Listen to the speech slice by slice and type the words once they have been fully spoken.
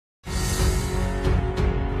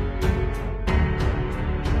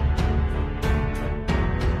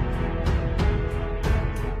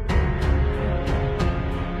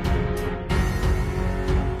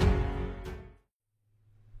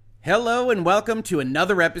Hello and welcome to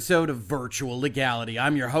another episode of Virtual Legality.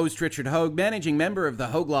 I'm your host, Richard Hogue, managing member of the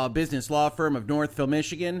Hogue Law business law firm of Northville,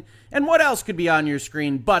 Michigan. And what else could be on your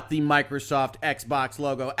screen but the Microsoft Xbox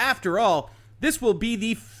logo? After all, this will be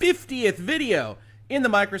the 50th video in the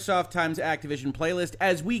Microsoft times Activision playlist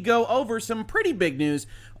as we go over some pretty big news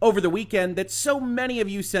over the weekend that so many of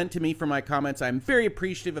you sent to me for my comments. I'm very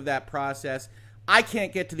appreciative of that process. I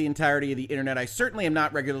can't get to the entirety of the internet. I certainly am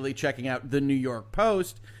not regularly checking out the New York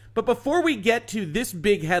Post. But before we get to this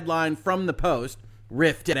big headline from the Post,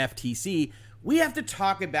 Rift at FTC, we have to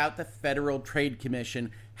talk about the Federal Trade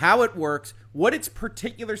Commission, how it works, what its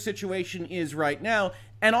particular situation is right now,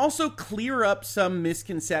 and also clear up some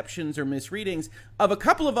misconceptions or misreadings of a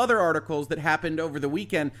couple of other articles that happened over the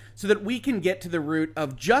weekend so that we can get to the root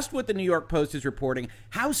of just what the New York Post is reporting,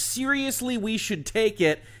 how seriously we should take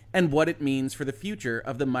it, and what it means for the future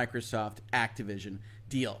of the Microsoft Activision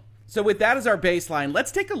deal. So with that as our baseline,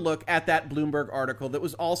 let's take a look at that Bloomberg article that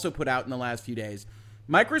was also put out in the last few days.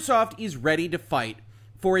 Microsoft is ready to fight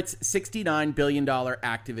for its $69 billion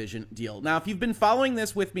Activision deal. Now, if you've been following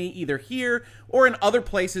this with me either here or in other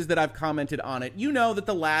places that I've commented on it, you know that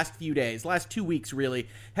the last few days, last 2 weeks really,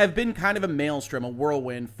 have been kind of a maelstrom, a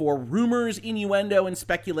whirlwind for rumors, innuendo, and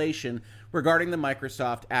speculation regarding the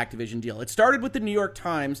Microsoft Activision deal. It started with the New York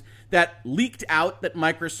Times that leaked out that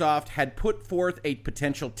Microsoft had put forth a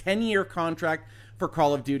potential 10-year contract for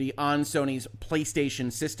Call of Duty on Sony's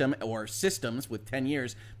PlayStation system, or systems with 10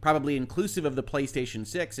 years, probably inclusive of the PlayStation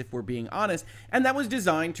 6 if we're being honest, and that was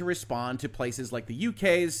designed to respond to places like the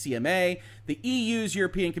UK's CMA, the EU's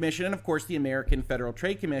European Commission, and of course the American Federal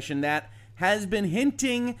Trade Commission that has been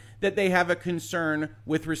hinting that they have a concern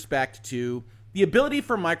with respect to the ability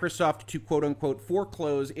for Microsoft to quote-unquote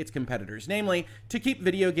foreclose its competitors, namely to keep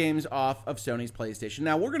video games off of Sony's PlayStation.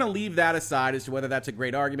 Now, we're going to leave that aside as to whether that's a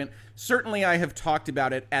great argument. Certainly, I have talked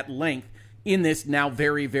about it at length in this now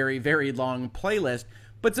very, very, very long playlist.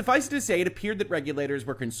 But suffice it to say, it appeared that regulators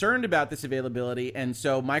were concerned about this availability, and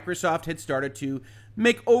so Microsoft had started to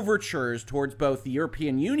make overtures towards both the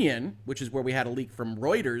European Union, which is where we had a leak from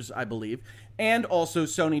Reuters, I believe, and also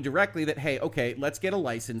Sony directly that, hey, okay, let's get a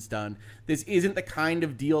license done. This isn't the kind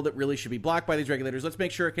of deal that really should be blocked by these regulators. Let's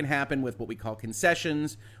make sure it can happen with what we call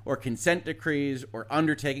concessions or consent decrees or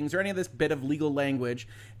undertakings or any of this bit of legal language,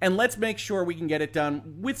 and let's make sure we can get it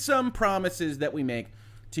done with some promises that we make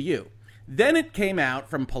to you. Then it came out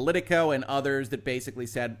from Politico and others that basically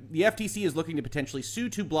said the FTC is looking to potentially sue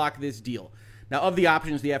to block this deal. Now, of the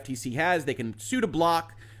options the FTC has, they can sue to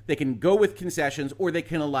block, they can go with concessions, or they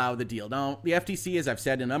can allow the deal. Now, the FTC, as I've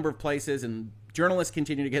said in a number of places, and journalists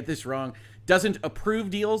continue to get this wrong, doesn't approve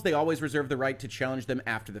deals. They always reserve the right to challenge them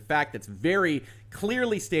after the fact. That's very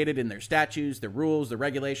clearly stated in their statutes, their rules, the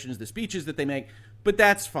regulations, the speeches that they make, but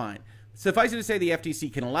that's fine. Suffice it to say, the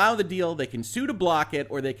FTC can allow the deal, they can sue to block it,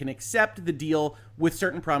 or they can accept the deal with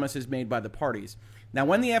certain promises made by the parties. Now,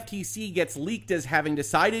 when the FTC gets leaked as having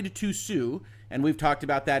decided to sue, and we've talked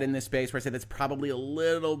about that in this space where I said that's probably a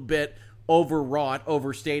little bit overwrought,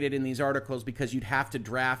 overstated in these articles because you'd have to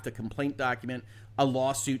draft a complaint document, a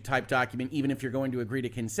lawsuit type document, even if you're going to agree to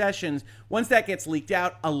concessions. Once that gets leaked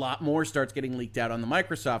out, a lot more starts getting leaked out on the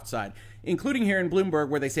Microsoft side, including here in Bloomberg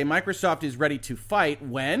where they say Microsoft is ready to fight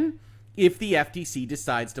when? If the FTC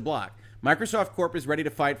decides to block. Microsoft Corp is ready to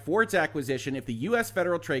fight for its acquisition if the U.S.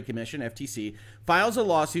 Federal Trade Commission, FTC, files a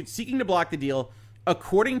lawsuit seeking to block the deal,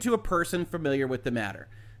 according to a person familiar with the matter.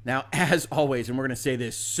 Now, as always, and we're going to say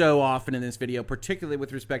this so often in this video, particularly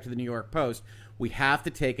with respect to the New York Post, we have to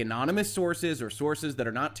take anonymous sources or sources that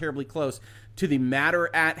are not terribly close to the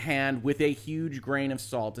matter at hand with a huge grain of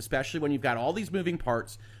salt, especially when you've got all these moving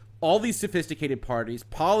parts, all these sophisticated parties,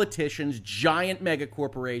 politicians, giant mega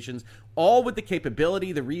corporations, all with the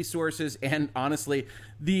capability, the resources, and honestly,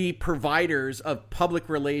 the providers of public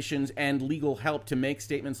relations and legal help to make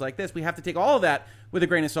statements like this. We have to take all of that with a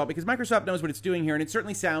grain of salt because Microsoft knows what it's doing here, and it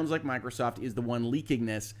certainly sounds like Microsoft is the one leaking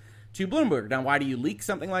this to Bloomberg. Now, why do you leak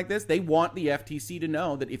something like this? They want the FTC to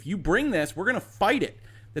know that if you bring this, we're going to fight it,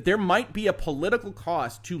 that there might be a political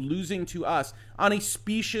cost to losing to us on a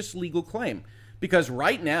specious legal claim. Because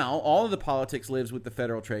right now, all of the politics lives with the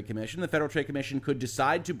Federal Trade Commission. The Federal Trade Commission could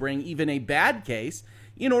decide to bring even a bad case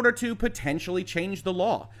in order to potentially change the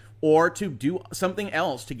law or to do something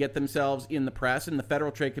else to get themselves in the press. And the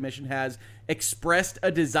Federal Trade Commission has expressed a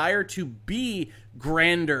desire to be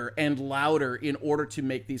grander and louder in order to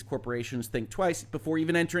make these corporations think twice before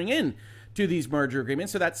even entering in to these merger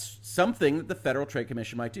agreements. So that's something that the Federal Trade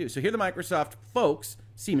Commission might do. So here the Microsoft folks,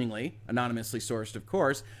 seemingly anonymously sourced, of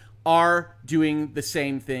course, are doing the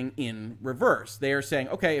same thing in reverse. They are saying,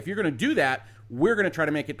 okay, if you're going to do that, we're going to try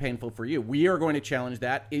to make it painful for you. We are going to challenge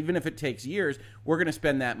that. Even if it takes years, we're going to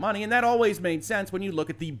spend that money. And that always made sense when you look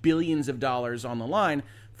at the billions of dollars on the line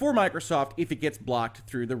for Microsoft if it gets blocked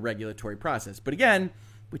through the regulatory process. But again,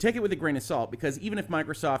 we take it with a grain of salt, because even if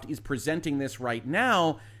Microsoft is presenting this right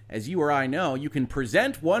now, as you or I know, you can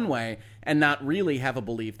present one way and not really have a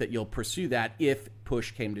belief that you'll pursue that if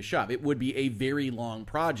push came to shove. It would be a very long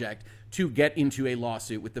project to get into a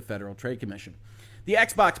lawsuit with the Federal Trade Commission. The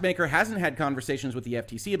Xbox maker hasn't had conversations with the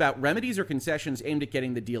FTC about remedies or concessions aimed at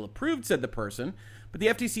getting the deal approved, said the person, but the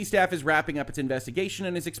FTC staff is wrapping up its investigation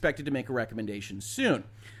and is expected to make a recommendation soon.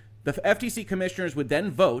 The FTC commissioners would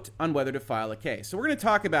then vote on whether to file a case. So we're going to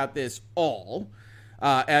talk about this all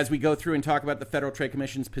as we go through and talk about the Federal Trade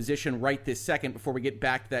Commission's position right this second before we get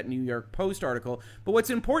back to that New York Post article. But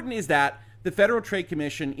what's important is that the Federal Trade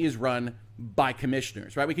Commission is run by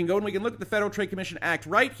commissioners, right? We can go and we can look at the Federal Trade Commission Act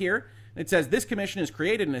right here. It says this commission is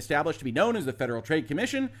created and established to be known as the Federal Trade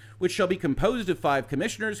Commission, which shall be composed of 5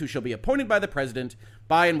 commissioners who shall be appointed by the president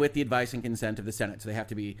by and with the advice and consent of the Senate. So they have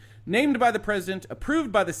to be named by the president,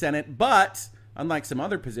 approved by the Senate, but unlike some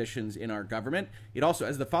other positions in our government, it also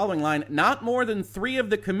has the following line: not more than 3 of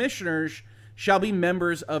the commissioners shall be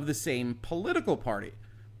members of the same political party.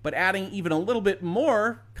 But adding even a little bit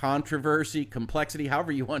more controversy, complexity,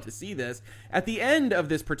 however you want to see this, at the end of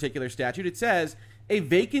this particular statute, it says, a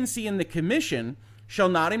vacancy in the commission shall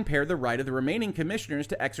not impair the right of the remaining commissioners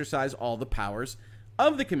to exercise all the powers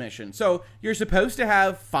of the commission. So you're supposed to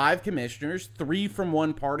have 5 commissioners, 3 from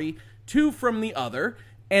one party, 2 from the other,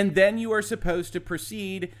 and then you are supposed to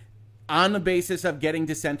proceed on the basis of getting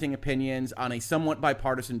dissenting opinions on a somewhat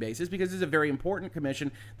bipartisan basis, because this is a very important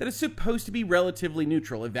commission that is supposed to be relatively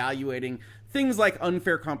neutral, evaluating things like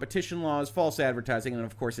unfair competition laws, false advertising, and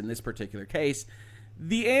of course, in this particular case,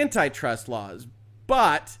 the antitrust laws.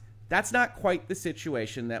 But that's not quite the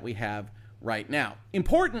situation that we have right now.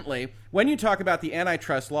 Importantly, when you talk about the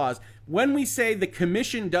antitrust laws, when we say the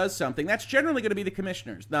commission does something, that's generally going to be the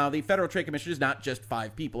commissioners. Now, the Federal Trade Commission is not just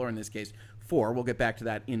 5 people, or in this case, 4. We'll get back to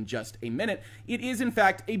that in just a minute. It is, in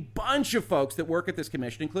fact, a bunch of folks that work at this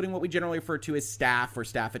commission, including what we generally refer to as staff or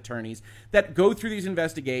staff attorneys, that go through these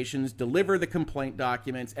investigations, deliver the complaint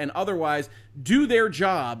documents, and otherwise do their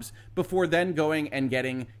jobs before then going and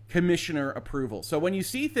getting commissioner approval. So when you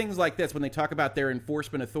see things like this, when they talk about their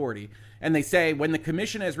enforcement authority, and they say when the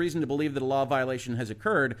commission has reason to believe that a law violation has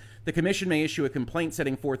occurred, the commission may issue a complaint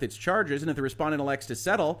setting forth its charges, and if the respondent elects to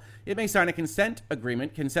settle, it may sign a consent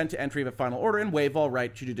agreement, consent to entry of a final order, and waive all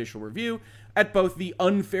right to judicial review at both the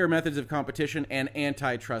unfair methods of competition and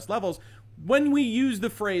antitrust levels. When we use the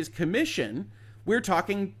phrase commission, we're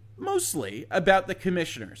talking mostly about the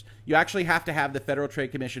commissioners. You actually have to have the Federal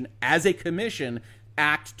Trade Commission as a commission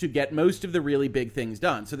act to get most of the really big things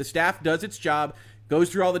done. So the staff does its job, goes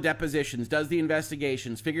through all the depositions, does the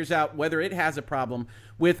investigations, figures out whether it has a problem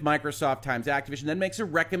with Microsoft times Activision, then makes a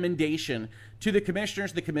recommendation to the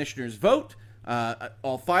commissioners. The commissioners vote.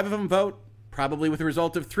 All 5 of them vote, probably with a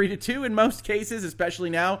result of 3-2 in most cases, especially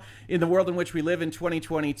now in the world in which we live in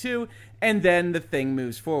 2022, and then the thing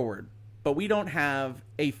moves forward. But we don't have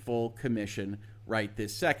a full commission right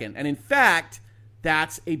this second. And in fact,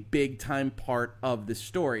 that's a big-time part of the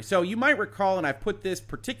story. So you might recall, and I've put this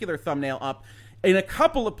particular thumbnail up in a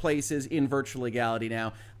couple of places in Virtual Legality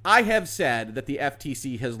now, I have said that the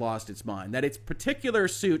FTC has lost its mind, that its particular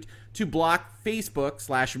suit to block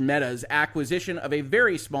Facebook/Meta's acquisition of a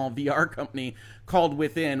very small VR company called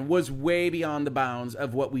Within was way beyond the bounds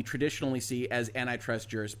of what we traditionally see as antitrust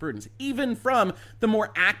jurisprudence, even from the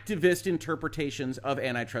more activist interpretations of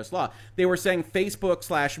antitrust law. They were saying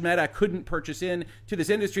Facebook/Meta couldn't purchase into this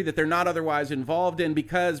industry that they're not otherwise involved in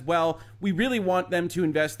because, well, we really want them to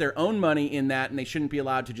invest their own money in that and they shouldn't be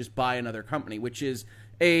allowed to just buy another company, which is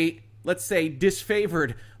a, let's say,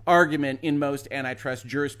 disfavored argument in most antitrust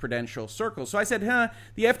jurisprudential circles. So I said,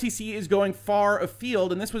 the FTC is going far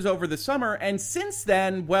afield, and this was over the summer. And since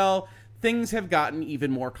then, well, things have gotten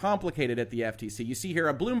even more complicated at the FTC. You see here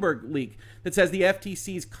a Bloomberg leak that says the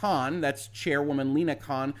FTC's Khan, that's Chairwoman Lina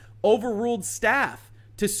Khan, overruled staff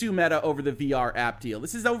to sue Meta over the VR app deal.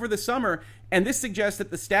 This is over the summer, and this suggests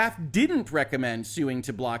that the staff didn't recommend suing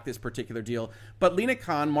to block this particular deal. But Lina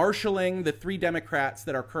Khan, marshaling the 3 Democrats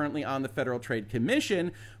that are currently on the Federal Trade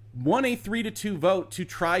Commission, won a 3-2 vote to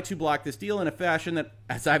try to block this deal in a fashion that,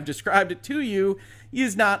 as I've described it to you,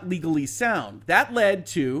 is not legally sound. That led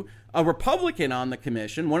to a Republican on the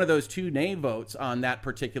commission, one of those 2 nay votes on that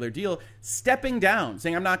particular deal, stepping down,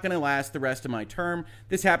 saying, I'm not going to last the rest of my term.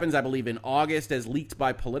 This happens, I believe, in August, as leaked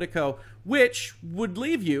by Politico, which would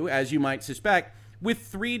leave you, as you might suspect, with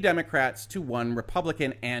 3 Democrats to 1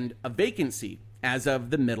 Republican and a vacancy as of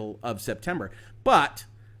the middle of September. But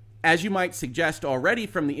as you might suggest already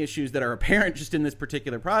from the issues that are apparent just in this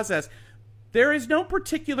particular process, there is no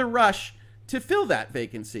particular rush to fill that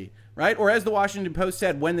vacancy, right? Or as the Washington Post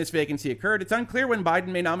said when this vacancy occurred, it's unclear when Biden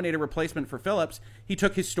may nominate a replacement for Phillips. He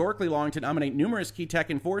took historically long to nominate numerous key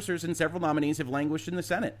tech enforcers, and several nominees have languished in the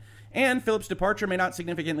Senate. And Phillips' departure may not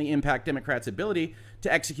significantly impact Democrats' ability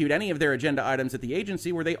to execute any of their agenda items at the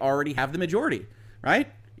agency where they already have the majority,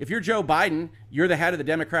 right? If you're Joe Biden, you're the head of the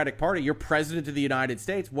Democratic Party, you're president of the United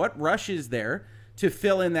States, what rush is there to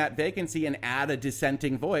fill in that vacancy and add a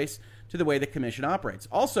dissenting voice to the way the commission operates?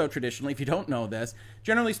 Also, traditionally, if you don't know this,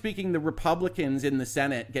 generally speaking, the Republicans in the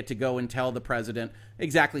Senate get to go and tell the president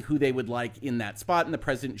exactly who they would like in that spot, and the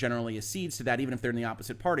president generally accedes to that, even if they're in the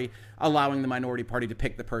opposite party, allowing the minority party to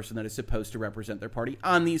pick the person that is supposed to represent their party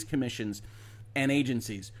on these commissions and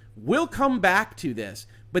agencies. We'll come back to this,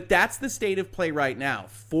 but that's the state of play right now.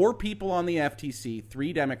 4 people on the FTC,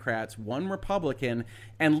 3 Democrats, 1 Republican,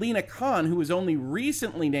 and Lina Khan, who was only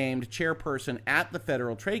recently named chairperson at the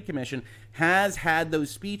Federal Trade Commission, has had those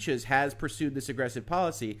speeches, has pursued this aggressive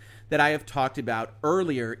policy that I have talked about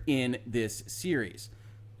earlier in this series.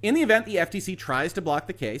 In the event the FTC tries to block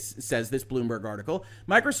the case, says this Bloomberg article,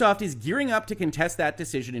 Microsoft is gearing up to contest that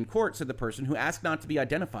decision in court, said the person who asked not to be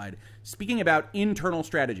identified, speaking about internal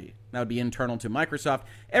strategy. That would be internal to Microsoft.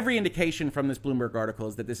 Every indication from this Bloomberg article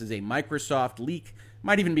is that this is a Microsoft leak,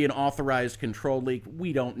 might even be an authorized controlled leak.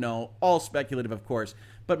 We don't know. All speculative, of course.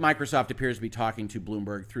 But Microsoft appears to be talking to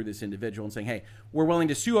Bloomberg through this individual and saying, hey, we're willing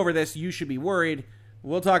to sue over this. You should be worried.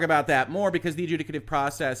 We'll talk about that more because the adjudicative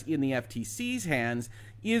process in the FTC's hands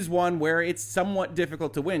is one where it's somewhat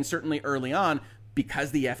difficult to win, certainly early on,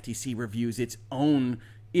 because the FTC reviews its own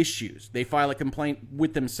issues. They file a complaint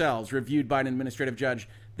with themselves, reviewed by an administrative judge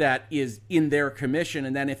that is in their commission,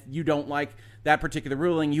 and then if you don't like that particular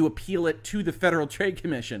ruling, you appeal it to the Federal Trade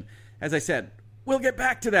Commission. As I said, we'll get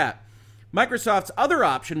back to that. Microsoft's other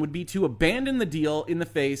option would be to abandon the deal in the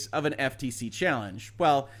face of an FTC challenge.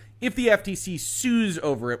 Well, if the FTC sues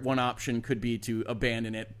over it, one option could be to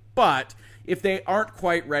abandon it. But if they aren't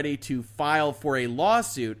quite ready to file for a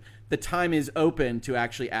lawsuit, the time is open to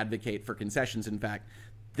actually advocate for concessions. In fact,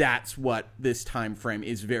 that's what this time frame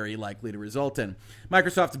is very likely to result in.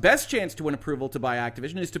 Microsoft's best chance to win approval to buy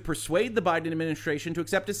Activision is to persuade the Biden administration to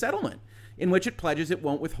accept a settlement in which it pledges it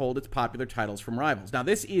won't withhold its popular titles from rivals. Now,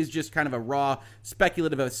 this is just kind of a raw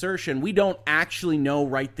speculative assertion. We don't actually know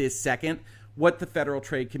right this second what the Federal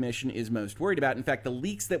Trade Commission is most worried about. In fact, the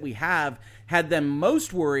leaks that we have had them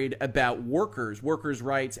most worried about workers'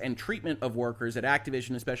 rights and treatment of workers at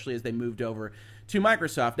Activision, especially as they moved over to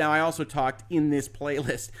Microsoft. Now, I also talked in this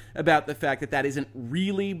playlist about the fact that that isn't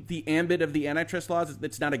really the ambit of the antitrust laws.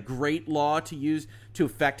 It's not a great law to use to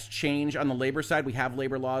affect change on the labor side. We have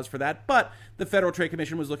labor laws for that, but the Federal Trade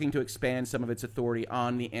Commission was looking to expand some of its authority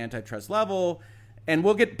on the antitrust level. And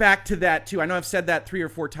we'll get back to that, too. I know I've said that 3 or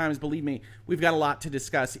 4 times. Believe me, we've got a lot to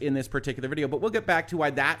discuss in this particular video. But we'll get back to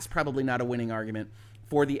why that's probably not a winning argument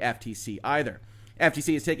for the FTC either.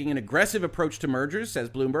 FTC is taking an aggressive approach to mergers, says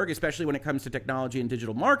Bloomberg, especially when it comes to technology and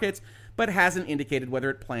digital markets, but hasn't indicated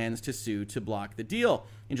whether it plans to sue to block the deal.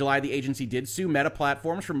 In July, the agency did sue Meta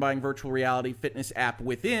Platforms from buying virtual reality fitness app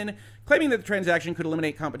Within, claiming that the transaction could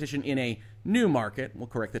eliminate competition in a new market. We'll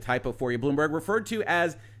correct the typo for you. Bloomberg referred to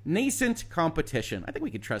as nascent competition. I think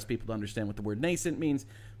we could trust people to understand what the word nascent means,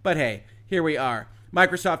 but hey, here we are.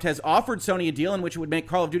 Microsoft has offered Sony a deal in which it would make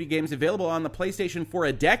Call of Duty games available on the PlayStation for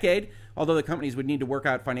a decade, although the companies would need to work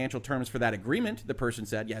out financial terms for that agreement. The person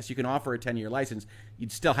said, yes, you can offer a 10-year license.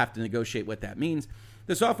 You'd still have to negotiate what that means.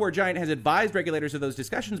 The software giant has advised regulators of those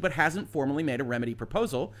discussions, but hasn't formally made a remedy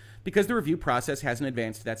proposal because the review process hasn't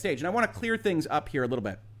advanced to that stage. And I want to clear things up here a little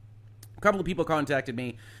bit. A couple of people contacted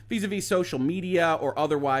me vis-a-vis social media or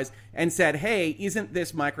otherwise and said, hey, isn't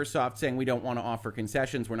this Microsoft saying we don't want to offer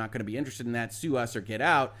concessions? We're not going to be interested in that. Sue us or get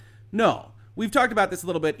out. No. We've talked about this a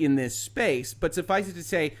little bit in this space, but suffice it to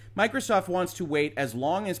say, Microsoft wants to wait as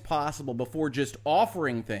long as possible before just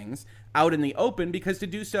offering things out in the open, because to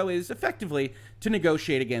do so is effectively to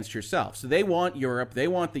negotiate against yourself. So they want Europe, they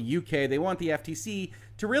want the UK, they want the FTC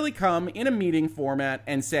to really come in a meeting format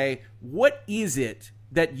and say, what is it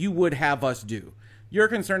that you would have us do? You're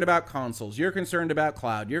concerned about consoles. You're concerned about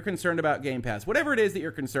cloud. You're concerned about Game Pass. Whatever it is that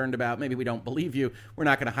you're concerned about, maybe we don't believe you. We're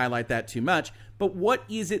not going to highlight that too much. But what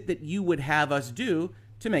is it that you would have us do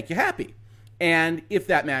to make you happy? And if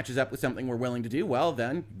that matches up with something we're willing to do, well,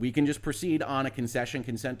 then we can just proceed on a concession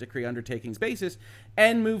consent decree undertakings basis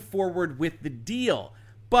and move forward with the deal.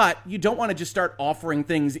 But you don't want to just start offering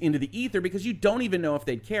things into the ether because you don't even know if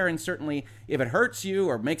they'd care. And certainly if it hurts you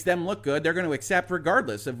or makes them look good, they're going to accept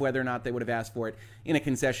regardless of whether or not they would have asked for it in a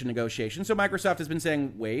concession negotiation. So Microsoft has been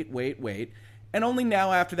saying, wait. And only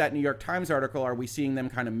now after that New York Times article are we seeing them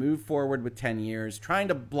kind of move forward with 10 years, trying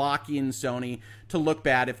to block in Sony to look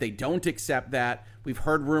bad if they don't accept that. We've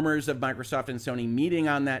heard rumors of Microsoft and Sony meeting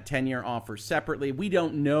on that 10-year offer separately. We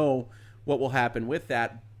don't know what will happen with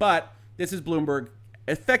that. But this is Bloomberg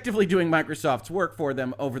effectively doing Microsoft's work for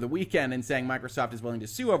them over the weekend and saying Microsoft is willing to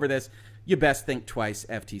sue over this. You best think twice,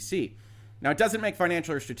 FTC. Now, it doesn't make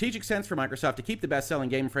financial or strategic sense for Microsoft to keep the best-selling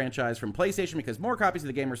game franchise from PlayStation because more copies of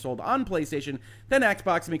the game are sold on PlayStation than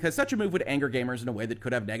Xbox, and because such a move would anger gamers in a way that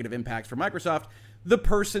could have negative impacts for Microsoft, the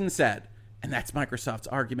person said. And that's Microsoft's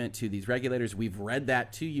argument to these regulators. We've read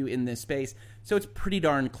that to you in this space, so it's pretty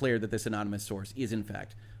darn clear that this anonymous source is, in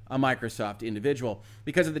fact, a Microsoft individual.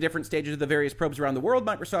 Because of the different stages of the various probes around the world,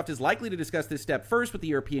 Microsoft is likely to discuss this step first with the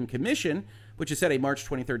European Commission, which has set a March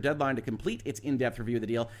 23rd deadline to complete its in-depth review of the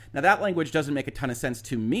deal. Now, that language doesn't make a ton of sense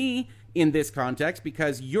to me in this context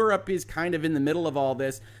because Europe is kind of in the middle of all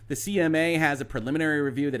this. The CMA has a preliminary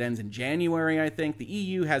review that ends in January, I think. The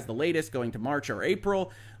EU has the latest going to March or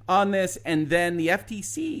April on this, and then the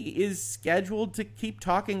FTC is scheduled to keep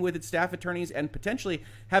talking with its staff attorneys and potentially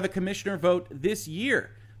have a commissioner vote this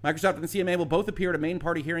year. Microsoft and the CMA will both appear at a main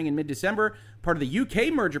party hearing in mid-December, part of the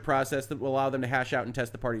UK merger process that will allow them to hash out and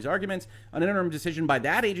test the parties' arguments. An interim decision by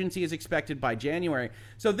that agency is expected by January.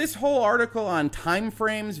 So this whole article on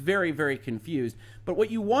timeframes, very, very confused. But what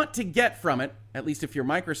you want to get from it, at least if you're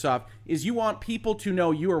Microsoft, is you want people to know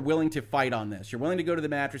you are willing to fight on this. You're willing to go to the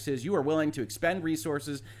mattresses. You are willing to expend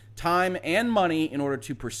resources, time, and money in order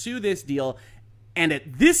to pursue this deal. And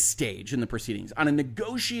at this stage in the proceedings, on a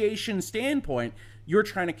negotiation standpoint, you're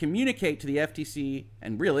trying to communicate to the FTC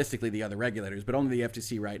and realistically the other regulators, but only the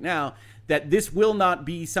FTC right now, that this will not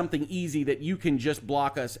be something easy that you can just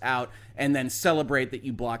block us out and then celebrate that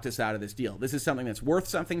you blocked us out of this deal. This is something that's worth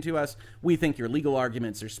something to us. We think your legal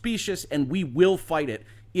arguments are specious, and we will fight it.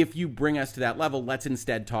 If you bring us to that level, let's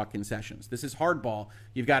instead talk concessions. This is hardball.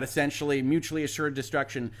 You've got essentially mutually assured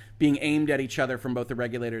destruction being aimed at each other from both the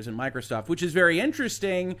regulators and Microsoft, which is very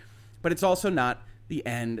interesting, but it's also not the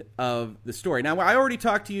end of the story. Now, I already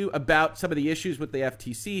talked to you about some of the issues with the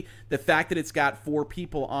FTC, the fact that it's got 4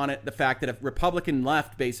 people on it, the fact that a Republican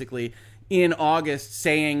left basically in August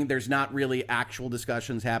saying there's not really actual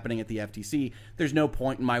discussions happening at the FTC. There's no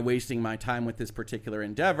point in my wasting my time with this particular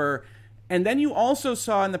endeavor. And then you also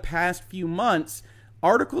saw in the past few months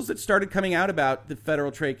articles that started coming out about the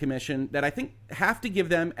Federal Trade Commission that I think have to give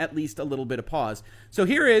them at least a little bit of pause. So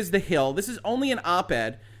here is The Hill. This is only an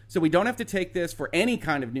op-ed, so we don't have to take this for any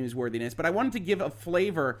kind of newsworthiness, but I wanted to give a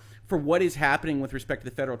flavor for what is happening with respect to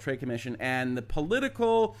the Federal Trade Commission and the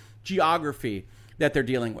political geography that they're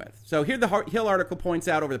dealing with. So here the Hill article points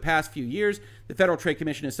out over the past few years, the Federal Trade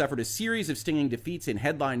Commission has suffered a series of stinging defeats in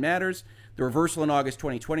headline matters. The reversal in August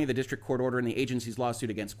 2020 of the district court order in the agency's lawsuit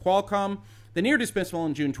against Qualcomm, the near dismissal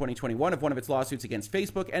in June 2021 of one of its lawsuits against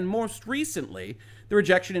Facebook, and most recently, the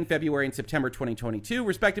rejection in February and September 2022,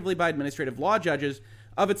 respectively by administrative law judges,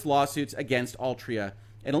 of its lawsuits against Altria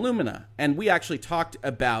and Illumina. And we actually talked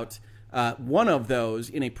about one of those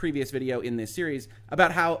in a previous video in this series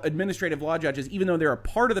about how administrative law judges, even though they're a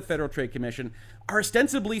part of the Federal Trade Commission, are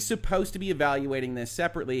ostensibly supposed to be evaluating this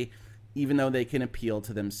separately, even though they can appeal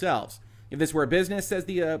to themselves. If this were a business, says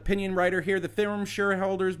the opinion writer here, the firm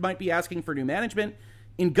shareholders might be asking for new management.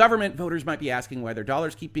 In government, voters might be asking why their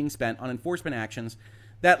dollars keep being spent on enforcement actions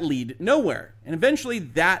that lead nowhere. And eventually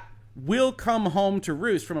that will come home to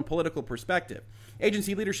roost from a political perspective.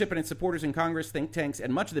 Agency leadership and its supporters in Congress, think tanks,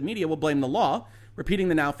 and much of the media will blame the law, repeating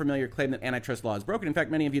the now familiar claim that antitrust law is broken. In fact,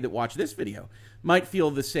 many of you that watch this video might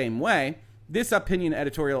feel the same way. This opinion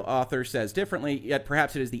editorial author says differently, yet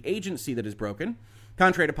perhaps it is the agency that is broken.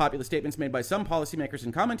 Contrary to popular statements made by some policymakers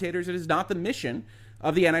and commentators, it is not the mission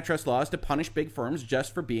of the antitrust laws to punish big firms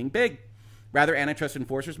just for being big. Rather, antitrust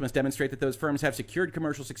enforcers must demonstrate that those firms have secured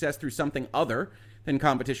commercial success through something other than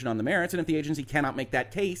competition on the merits, and if the agency cannot make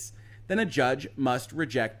that case, then a judge must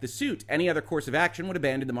reject the suit. Any other course of action would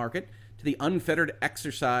abandon the market to the unfettered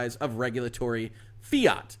exercise of regulatory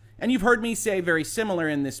fiat. And you've heard me say very similar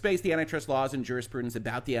in this space, the antitrust laws and jurisprudence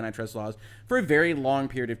about the antitrust laws for a very long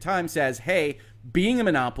period of time says, hey, being a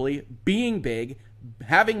monopoly, being big,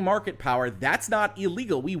 having market power, that's not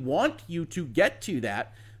illegal. We want you to get to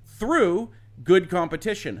that through good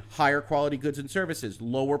competition, higher quality goods and services,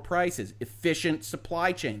 lower prices, efficient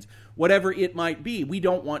supply chains, whatever it might be. We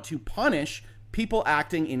don't want to punish people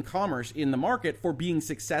acting in commerce in the market for being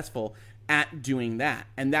successful at doing that.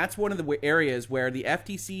 And that's one of the areas where the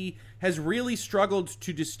FTC has really struggled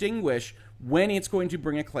to distinguish when it's going to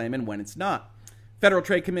bring a claim and when it's not. Federal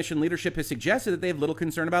Trade Commission leadership has suggested that they have little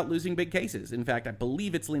concern about losing big cases. In fact, I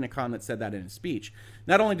believe it's Lina Khan that said that in a speech.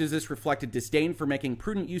 Not only does this reflect a disdain for making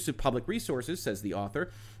prudent use of public resources, says the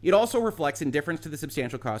author, it also reflects indifference to the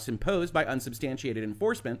substantial costs imposed by unsubstantiated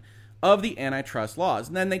enforcement of the antitrust laws.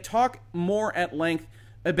 And then they talk more at length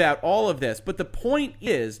about all of this. But the point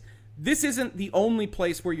is, this isn't the only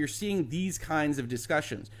place where you're seeing these kinds of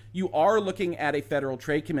discussions. You are looking at a Federal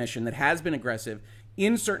Trade Commission that has been aggressive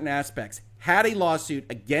in certain aspects, had a lawsuit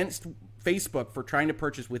against Facebook for trying to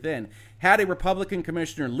purchase within, had a Republican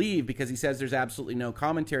commissioner leave because he says there's absolutely no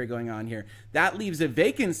commentary going on here. That leaves a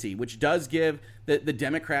vacancy, which does give the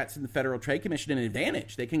Democrats in the Federal Trade Commission an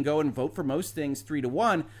advantage. They can go and vote for most things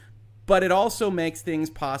 3-1, but it also makes things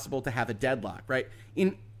possible to have a deadlock, right?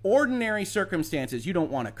 In ordinary circumstances, you don't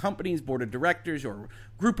want a company's board of directors or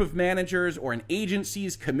group of managers or an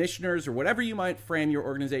agency's commissioners or whatever you might frame your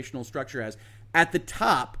organizational structure as at the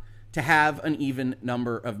top to have an even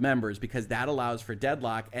number of members, because that allows for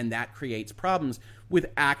deadlock and that creates problems with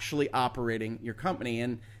actually operating your company.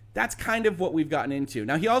 And that's kind of what we've gotten into.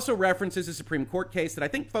 Now, he also references a Supreme Court case that I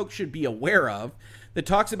think folks should be aware of that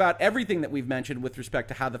talks about everything that we've mentioned with respect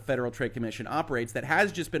to how the Federal Trade Commission operates, that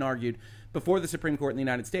has just been argued before the Supreme Court in the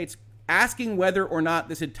United States, asking whether or not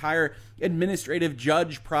this entire administrative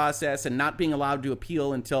judge process and not being allowed to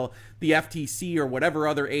appeal until the FTC or whatever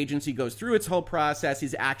other agency goes through its whole process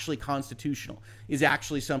is actually constitutional, is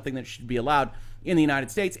actually something that should be allowed in the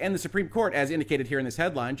United States. And the Supreme Court, as indicated here in this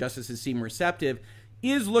headline, justices seem receptive,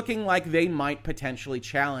 is looking like they might potentially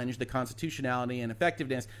challenge the constitutionality and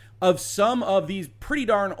effectiveness of some of these pretty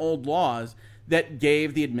darn old laws that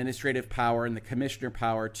gave the administrative power and the commissioner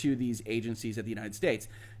power to these agencies of the United States.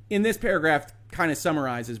 In this paragraph, kind of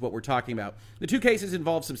summarizes what we're talking about. The two cases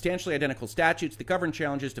involve substantially identical statutes that govern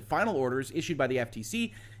challenges to final orders issued by the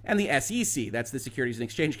FTC and the SEC. That's the Securities and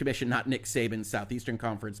Exchange Commission, not Nick Saban's Southeastern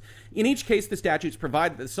Conference. In each case, the statutes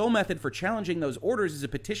provide that the sole method for challenging those orders is a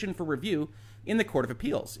petition for review in the Court of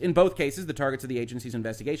Appeals. In both cases, the targets of the agency's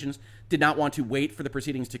investigations did not want to wait for the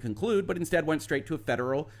proceedings to conclude, but instead went straight to a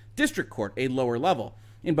federal district court, a lower level.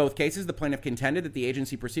 In both cases, the plaintiff contended that the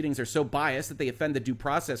agency proceedings are so biased that they offend the Due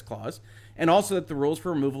Process Clause, and also that the rules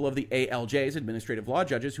for removal of the ALJs, administrative law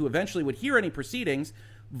judges, who eventually would hear any proceedings,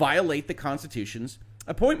 violate the Constitution's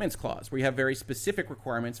Appointments Clause, where you have very specific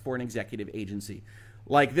requirements for an executive agency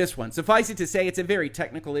like this one. Suffice it to say, it's a very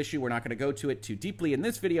technical issue. We're not going to go to it too deeply in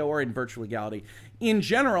this video or in Virtual Legality in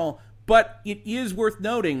general, but it is worth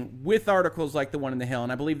noting with articles like the one in the Hill,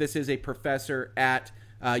 and I believe this is a professor at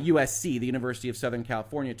USC, the University of Southern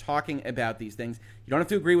California, talking about these things. You don't have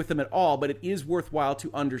to agree with them at all, but it is worthwhile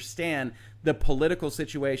to understand the political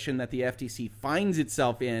situation that the FTC finds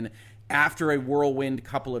itself in after a whirlwind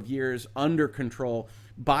couple of years under control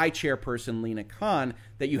by Chairperson Lina Khan,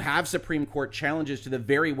 that you have Supreme Court challenges to the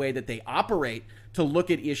very way that they operate to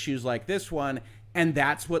look at issues like this one. And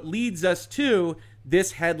that's what leads us to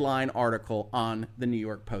this headline article on the New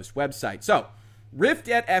York Post website. So, rift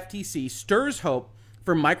at FTC stirs hope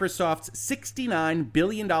for Microsoft's $69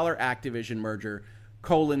 billion Activision merger,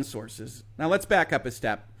 sources. Now let's back up a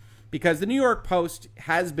step, because the New York Post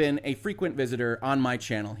has been a frequent visitor on my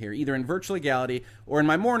channel here, either in Virtual Legality or in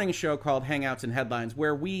my morning show called Hangouts and Headlines,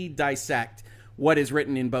 where we dissect what is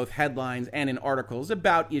written in both headlines and in articles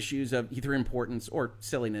about issues of either importance or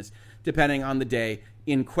silliness, depending on the day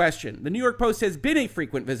in question. The New York Post has been a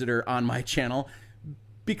frequent visitor on my channel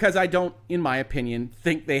because I don't, in my opinion,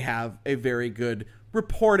 think they have a very good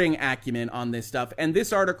reporting acumen on this stuff. And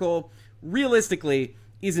this article, realistically,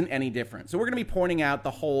 isn't any different. So we're going to be pointing out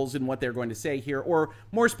the holes in what they're going to say here, or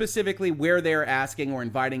more specifically, where they're asking or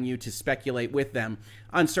inviting you to speculate with them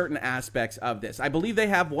on certain aspects of this. I believe they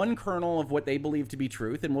have one kernel of what they believe to be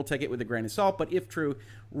truth, and we'll take it with a grain of salt, but if true,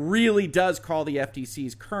 really does call the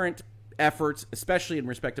FTC's current efforts, especially in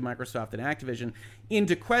respect to Microsoft and Activision,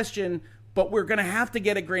 into question. But we're going to have to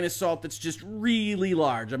get a grain of salt that's just really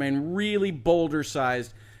large. I mean, really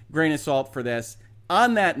boulder-sized grain of salt for this.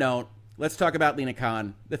 On that note, let's talk about Lina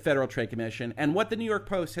Khan, the Federal Trade Commission, and what the New York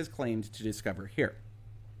Post has claimed to discover here.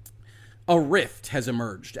 A rift has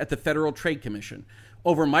emerged at the Federal Trade Commission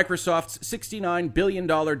over Microsoft's $69 billion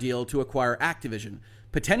deal to acquire Activision,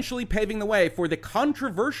 potentially paving the way for the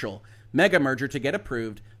controversial mega merger to get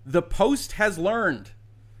approved. The Post has learned.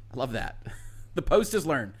 I love that. The Post has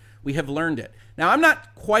learned. We have learned it. Now, I'm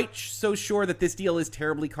not quite so sure that this deal is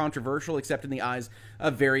terribly controversial, except in the eyes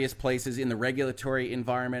of various places in the regulatory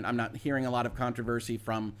environment. I'm not hearing a lot of controversy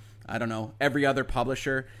from, I don't know, every other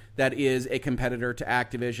publisher that is a competitor to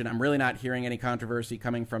Activision. I'm really not hearing any controversy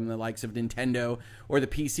coming from the likes of Nintendo or the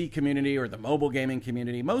PC community or the mobile gaming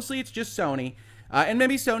community. Mostly it's just Sony. And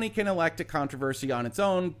maybe Sony can elect a controversy on its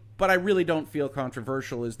own, but I really don't feel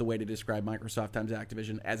controversial is the way to describe Microsoft times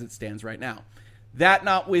Activision as it stands right now. That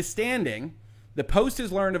notwithstanding, the Post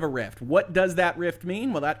has learned of a rift. What does that rift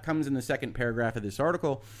mean? Well, that comes in the second paragraph of this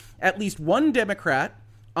article. At least one Democrat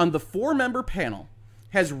on the 4-member panel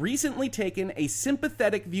has recently taken a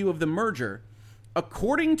sympathetic view of the merger,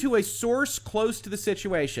 according to a source close to the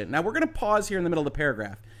situation. Now, we're going to pause here in the middle of the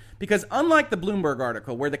paragraph, because unlike the Bloomberg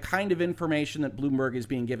article, where the kind of information that Bloomberg is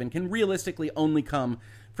being given can realistically only come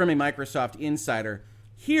from a Microsoft insider,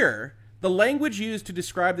 here, the language used to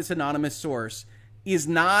describe this anonymous source is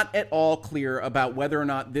not at all clear about whether or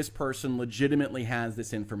not this person legitimately has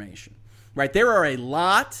this information, right? There are a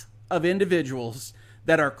lot of individuals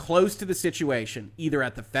that are close to the situation, either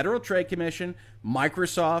at the Federal Trade Commission,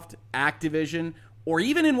 Microsoft, Activision, or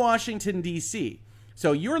even in Washington, D.C.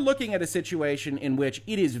 So you're looking at a situation in which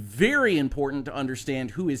it is very important to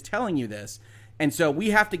understand who is telling you this. And so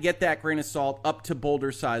we have to get that grain of salt up to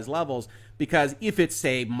boulder-sized levels, because if it's,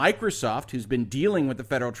 say, Microsoft, who's been dealing with the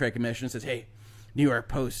Federal Trade Commission, and says, hey, New York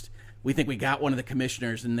Post, we think we got one of the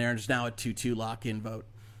commissioners, and there's now a 2-2 lock-in vote.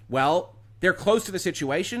 Well, they're close to the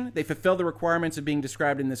situation. They fulfill the requirements of being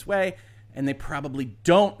described in this way, and they probably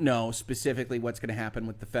don't know specifically what's going to happen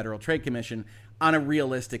with the Federal Trade Commission on a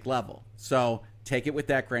realistic level. So take it with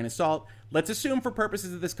that grain of salt. Let's assume for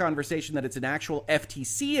purposes of this conversation that it's an actual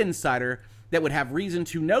FTC insider that would have reason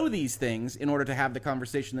to know these things in order to have the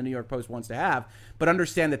conversation the New York Post wants to have, but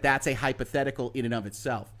understand that that's a hypothetical in and of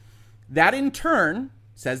itself. That in turn,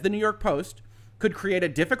 says the New York Post, could create a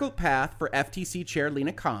difficult path for FTC Chair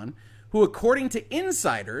Lina Khan, who, according to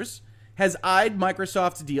insiders, has eyed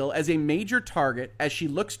Microsoft's deal as a major target as she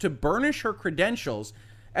looks to burnish her credentials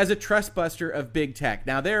as a trustbuster of big tech.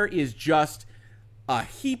 Now, there is just a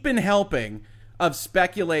heaping helping of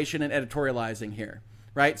speculation and editorializing here,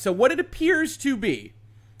 right? So what it appears to be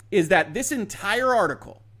is that this entire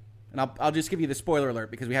article, and I'll just give you the spoiler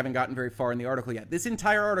alert because we haven't gotten very far in the article yet. This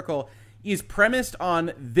entire article is premised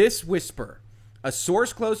on this whisper. A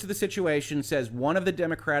source close to the situation says one of the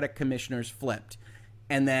Democratic commissioners flipped.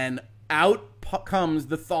 And then out comes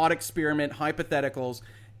the thought experiment, hypotheticals,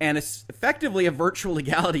 and it's effectively a virtual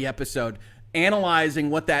legality episode analyzing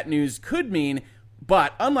what that news could mean.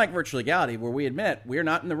 But unlike virtual legality, where we admit we're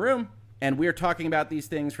not in the room and we're talking about these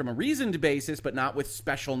things from a reasoned basis, but not with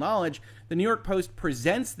special knowledge, the New York Post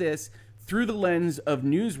presents this through the lens of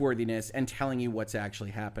newsworthiness and telling you what's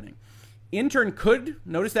actually happening. In turn, could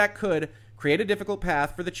create a difficult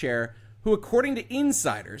path for the chair, who, according to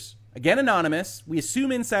insiders, again anonymous, we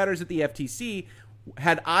assume insiders at the FTC,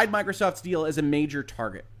 had eyed Microsoft's deal as a major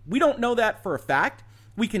target. We don't know that for a fact.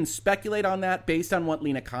 We can speculate on that based on what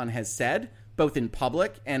Lina Khan has said, both in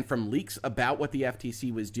public and from leaks about what the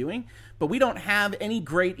FTC was doing. But we don't have any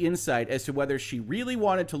great insight as to whether she really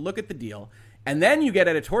wanted to look at the deal. And then you get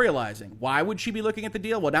editorializing. Why would she be looking at the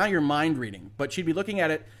deal? Well, now you're mind reading, but she'd be looking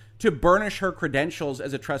at it to burnish her credentials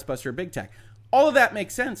as a trustbuster of big tech. All of that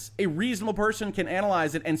makes sense. A reasonable person can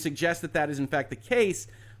analyze it and suggest that that is in fact the case,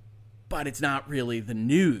 but it's not really the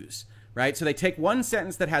news, right? So they take one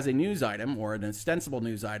sentence that has a news item or an ostensible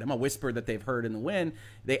news item, a whisper that they've heard in the wind.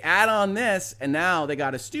 They add on this, and now they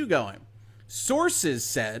got a stew going. Sources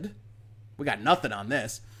said, we got nothing on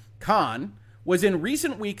this, Khan was in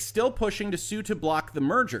recent weeks still pushing to sue to block the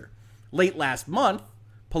merger. Late last month,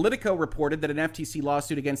 Politico reported that an FTC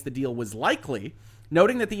lawsuit against the deal was likely,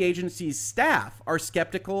 noting that the agency's staff are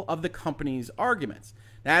skeptical of the company's arguments.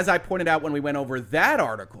 Now, as I pointed out when we went over that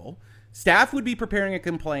article, staff would be preparing a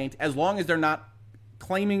complaint as long as they're not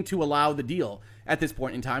claiming to allow the deal at this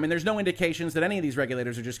point in time. And there's no indications that any of these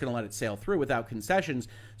regulators are just going to let it sail through without concessions.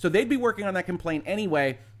 So they'd be working on that complaint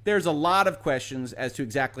anyway. There's a lot of questions as to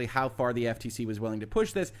exactly how far the FTC was willing to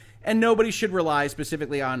push this. And nobody should rely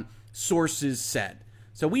specifically on sources said.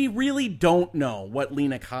 So we really don't know what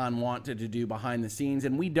Lina Khan wanted to do behind the scenes,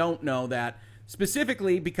 and we don't know that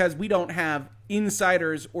specifically because we don't have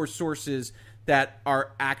insiders or sources that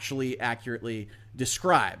are actually accurately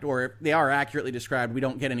described. Or if they are accurately described, we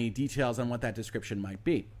don't get any details on what that description might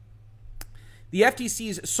be. The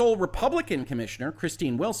FTC's sole Republican commissioner,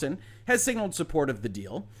 Christine Wilson, has signaled support of the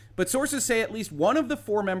deal, but sources say at least one of the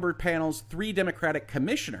 4-member panel's 3 Democratic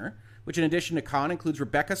commissioner, which in addition to Khan includes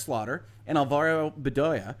Rebecca Slaughter and Alvaro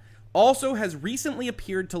Bedoya, also has recently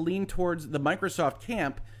appeared to lean towards the Microsoft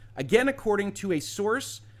camp Again, according to a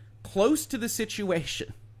source close to the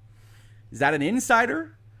situation. Is that an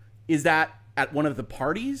insider? Is that at one of the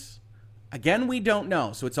parties? Again, we don't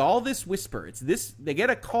know. So it's all this whisper. It's this, they get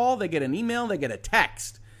a call, they get an email, they get a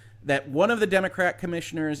text that one of the Democrat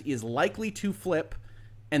commissioners is likely to flip,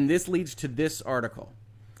 and this leads to this article.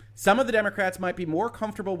 Some of the Democrats might be more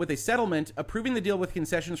comfortable with a settlement, approving the deal with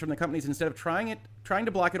concessions from the companies instead of trying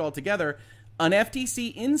to block it altogether, an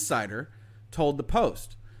FTC insider told the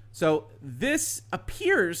Post. So this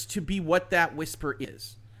appears to be what that whisper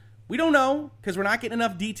is. We don't know because we're not getting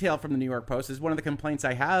enough detail from the New York Post. This is one of the complaints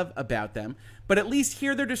I have about them. But at least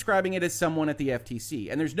here they're describing it as someone at the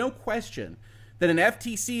FTC. And there's no question that an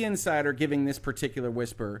FTC insider giving this particular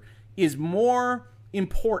whisper is more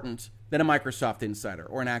important than a Microsoft insider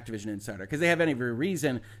or an Activision insider, because they have every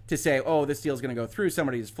reason to say, oh, this deal is going to go through,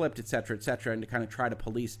 somebody has flipped, et cetera, and to kind of try to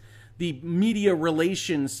police the media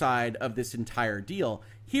relations side of this entire deal.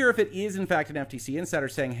 Here, if it is in fact an FTC insider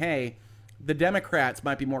saying, hey, the Democrats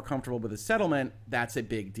might be more comfortable with a settlement, that's a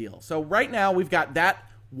big deal. So right now we've got that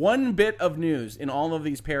one bit of news in all of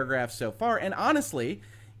these paragraphs so far, and honestly,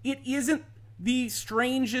 it isn't the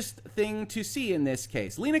strangest thing to see in this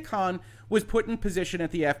case. Lina Khan was put in position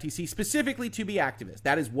at the FTC specifically to be activist.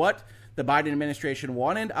 That is what the Biden administration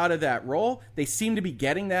wanted out of that role. They seem to be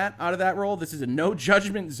getting that out of that role. This is a no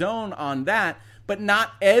judgment zone on that, but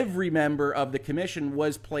not every member of the commission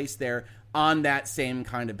was placed there on that same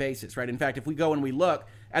kind of basis, right? In fact, if we go and we look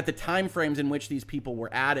at the timeframes in which these people were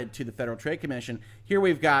added to the Federal Trade Commission, here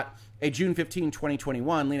we've got a June 15,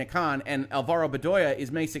 2021, Lina Khan, and Alvaro Bedoya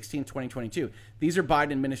is May 16, 2022. These are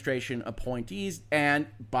Biden administration appointees, and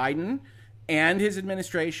Biden and his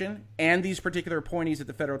administration and these particular appointees at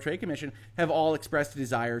the Federal Trade Commission have all expressed a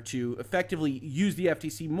desire to effectively use the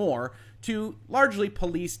FTC more to largely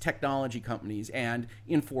police technology companies and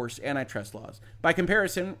enforce antitrust laws. By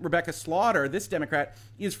comparison, Rebecca Slaughter, this Democrat,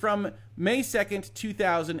 is from May 2nd,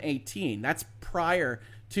 2018. That's prior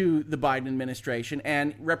to the Biden administration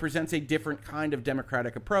and represents a different kind of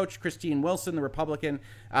Democratic approach. Christine Wilson, the Republican,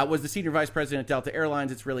 was the senior vice president at Delta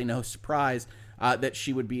Airlines. It's really no surprise that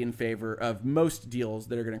she would be in favor of most deals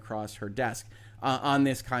that are going to cross her desk on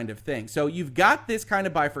this kind of thing. So you've got this kind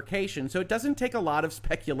of bifurcation. So it doesn't take a lot of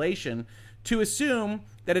speculation to assume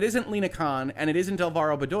that it isn't Lina Khan and it isn't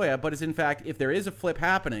Alvaro Bedoya, but is in fact, if there is a flip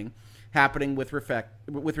happening with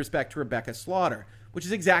respect to Rebecca Slaughter, which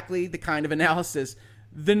is exactly the kind of analysis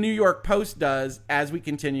the New York Post does as we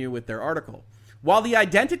continue with their article. While the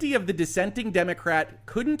identity of the dissenting Democrat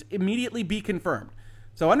couldn't immediately be confirmed,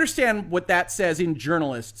 so understand what that says in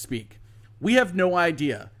journalist speak. We have no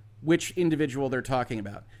idea which individual they're talking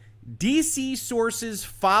about. DC sources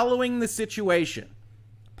following the situation.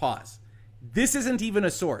 Pause. This isn't even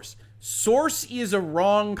a source. Source is a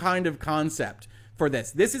wrong kind of concept for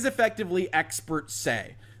this. This is effectively experts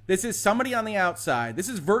say. This is somebody on the outside. This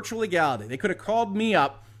is virtual legality. They could have called me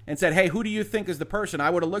up and said, hey, who do you think is the person? I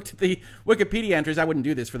would have looked at the Wikipedia entries. I wouldn't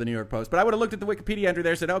do this for the New York Post, but I would have looked at the Wikipedia entry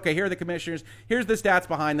there and said, okay, here are the commissioners. Here's the stats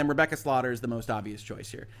behind them. Rebecca Slaughter is the most obvious choice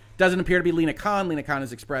here. Doesn't appear to be Lina Khan. Lina Khan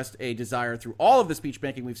has expressed a desire through all of the speech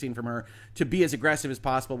making we've seen from her to be as aggressive as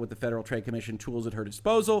possible with the Federal Trade Commission tools at her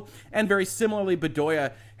disposal. And very similarly,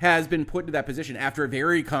 Bedoya has been put into that position after a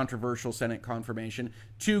very controversial Senate confirmation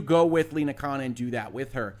to go with Lina Khan and do that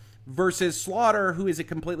with her. Versus Slaughter, who is a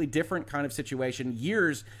completely different kind of situation,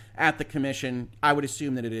 years at the commission. I would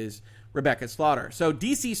assume that it is Rebecca Slaughter. So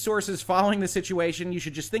DC sources following the situation, you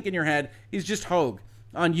should just think in your head, is just Hogue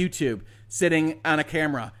on YouTube, sitting on a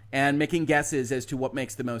camera and making guesses as to what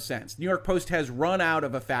makes the most sense. New York Post has run out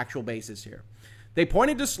of a factual basis here. They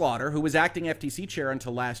pointed to Slaughter, who was acting FTC chair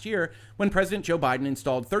until last year when President Joe Biden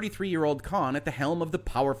installed 33-year-old Khan at the helm of the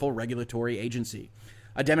powerful regulatory agency.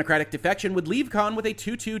 A Democratic defection would leave Khan with a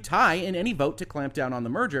 2-2 tie in any vote to clamp down on the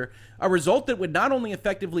merger, a result that would not only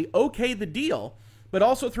effectively okay the deal, but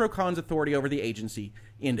also throw Khan's authority over the agency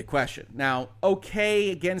into question. Now,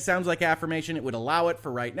 okay, again, sounds like affirmation. It would allow it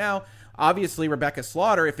for right now. Obviously, Rebecca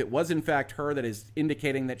Slaughter, if it was in fact her that is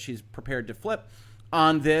indicating that she's prepared to flip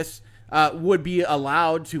on this, would be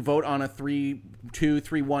allowed to vote on a 3-2,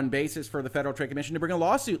 3-1 basis for the Federal Trade Commission to bring a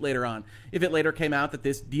lawsuit later on if it later came out that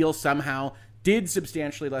this deal somehow did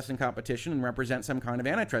substantially lessen competition and represent some kind of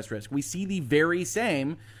antitrust risk. We see the very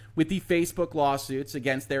same with the Facebook lawsuits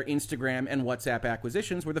against their Instagram and WhatsApp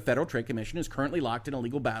acquisitions, where the Federal Trade Commission is currently locked in a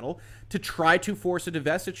legal battle to try to force a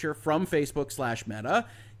divestiture from Facebook/Meta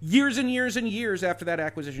years and years and years after that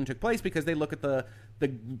acquisition took place, because they look at the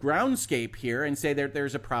groundscape here and say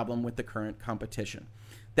there's a problem with the current competition.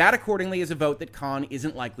 That, accordingly, is a vote that Khan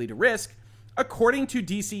isn't likely to risk, according to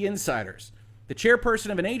DC insiders. The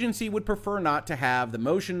chairperson of an agency would prefer not to have the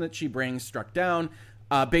motion that she brings struck down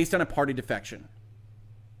based on a party defection.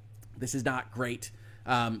 This is not great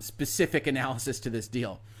specific analysis to this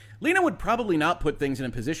deal. Lena would probably not put things in a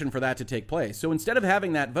position for that to take place. So instead of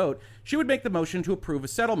having that vote, she would make the motion to approve a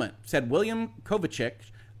settlement, said William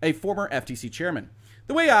Kovacic, a former FTC chairman.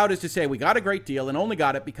 The way out is to say we got a great deal and only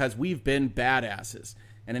got it because we've been badasses.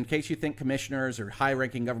 And in case you think commissioners or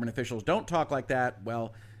high-ranking government officials don't talk like that,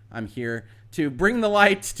 well, I'm here to bring the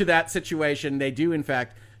light to that situation. They do, in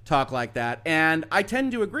fact, talk like that. And I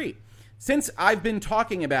tend to agree. Since I've been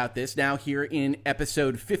talking about this now here in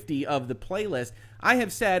episode 50 of the playlist, I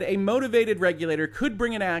have said a motivated regulator could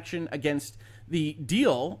bring an action against the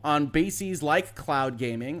deal on bases like cloud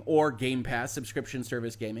gaming or Game Pass subscription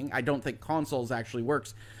service gaming. I don't think consoles actually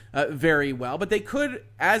works very well, but they could,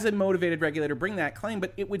 as a motivated regulator, bring that claim,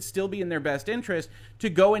 but it would still be in their best interest to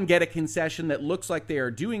go and get a concession that looks like they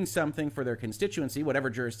are doing something for their constituency, whatever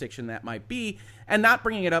jurisdiction that might be, and not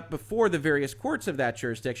bringing it up before the various courts of that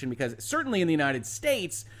jurisdiction, because certainly in the United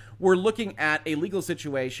States, we're looking at a legal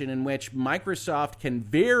situation in which Microsoft can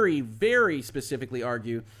very, very specifically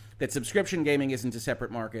argue that subscription gaming isn't a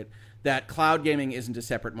separate market, that cloud gaming isn't a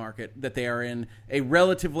separate market, that they are in a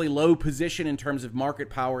relatively low position in terms of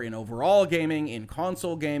market power in overall gaming, in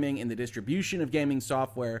console gaming, in the distribution of gaming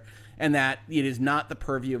software, and that it is not the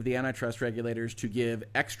purview of the antitrust regulators to give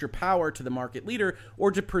extra power to the market leader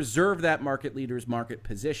or to preserve that market leader's market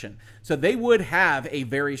position. So they would have a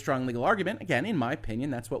very strong legal argument. Again, in my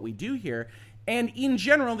opinion, that's what we do here. And in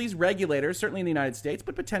general, these regulators, certainly in the United States,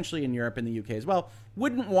 but potentially in Europe and the UK as well,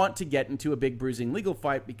 wouldn't want to get into a big bruising legal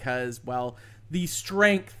fight because, well, the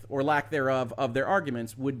strength or lack thereof of their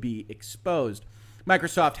arguments would be exposed.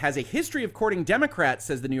 Microsoft has a history of courting Democrats,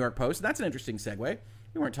 says the New York Post. And that's an interesting segue.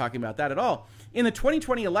 We weren't talking about that at all. In the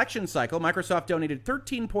 2020 election cycle, Microsoft donated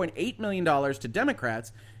 $13.8 million to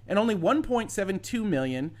Democrats and only $1.72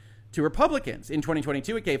 million to Republicans. In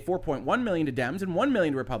 2022, it gave $4.1 million to Dems and $1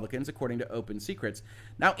 million to Republicans, according to Open Secrets.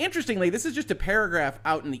 Now, interestingly, this is just a paragraph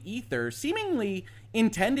out in the ether, seemingly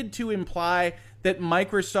intended to imply that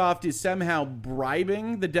Microsoft is somehow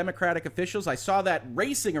bribing the Democratic officials. I saw that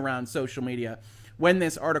racing around social media when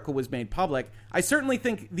this article was made public. I certainly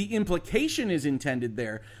think the implication is intended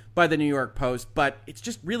there by the New York Post, but it's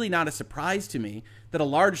just really not a surprise to me that a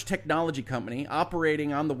large technology company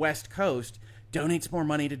operating on the West Coast donates more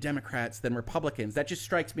money to Democrats than Republicans. That just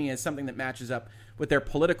strikes me as something that matches up with their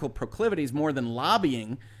political proclivities more than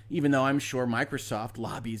lobbying, even though I'm sure Microsoft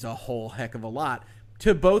lobbies a whole heck of a lot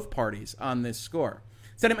to both parties on this score.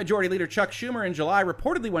 Senate Majority Leader Chuck Schumer in July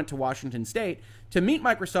reportedly went to Washington State to meet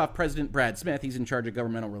Microsoft President Brad Smith, he's in charge of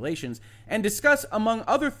governmental relations, and discuss, among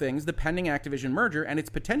other things, the pending Activision merger and its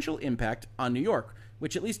potential impact on New York,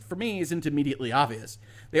 which at least for me isn't immediately obvious.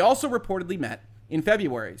 They also reportedly met in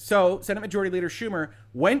February. So Senate Majority Leader Schumer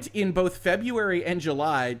went in both February and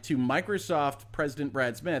July to Microsoft President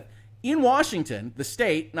Brad Smith in Washington, the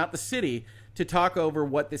state, not the city, to talk over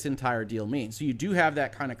what this entire deal means. So you do have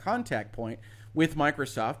that kind of contact point with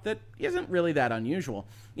Microsoft that isn't really that unusual.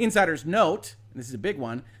 Insiders note, and this is a big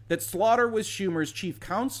one, that Slaughter was Schumer's chief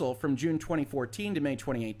counsel from June 2014 to May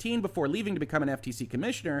 2018 before leaving to become an FTC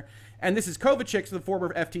commissioner. And this is Kovacic, the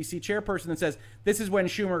former FTC chairperson, that says this is when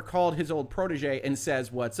Schumer called his old protege and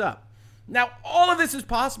says, "What's up?" Now, all of this is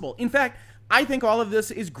possible. In fact, I think all of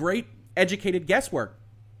this is great educated guesswork.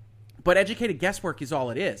 But educated guesswork is all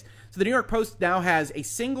it is. So the New York Post now has a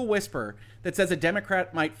single whisper that says a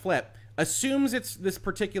Democrat might flip, assumes it's this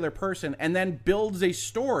particular person, and then builds a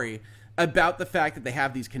story about the fact that they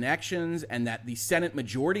have these connections and that the Senate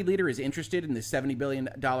Majority Leader is interested in the $70 billion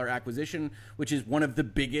acquisition, which is one of the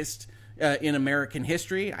biggest in American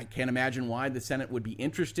history. I can't imagine why the Senate would be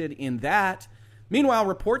interested in that. Meanwhile,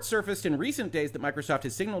 reports surfaced in recent days that Microsoft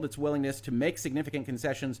has signaled its willingness to make significant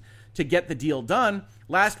concessions to get the deal done.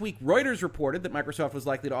 Last week, Reuters reported that Microsoft was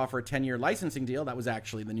likely to offer a 10-year licensing deal. That was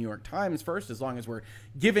actually the New York Times first, as long as we're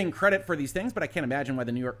giving credit for these things, but I can't imagine why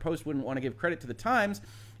the New York Post wouldn't want to give credit to the Times.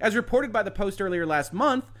 As reported by the Post earlier last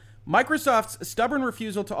month, Microsoft's stubborn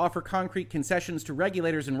refusal to offer concrete concessions to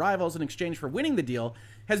regulators and rivals in exchange for winning the deal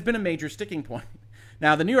has been a major sticking point.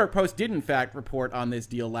 Now, the New York Post did, in fact, report on this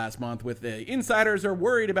deal last month with the insiders are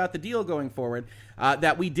worried about the deal going forward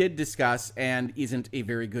that we did discuss and isn't a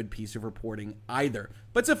very good piece of reporting either.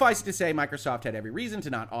 But suffice it to say, Microsoft had every reason to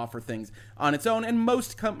not offer things on its own, and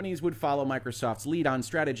most companies would follow Microsoft's lead on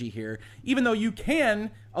strategy here, even though you can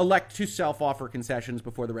elect to self-offer concessions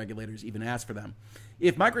before the regulators even ask for them.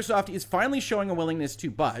 If Microsoft is finally showing a willingness to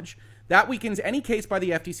budge, that weakens any case by the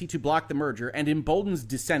FTC to block the merger and emboldens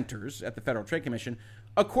dissenters at the Federal Trade Commission,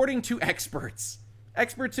 according to experts.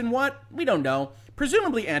 Experts in what? We don't know.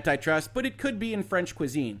 Presumably antitrust, but it could be in French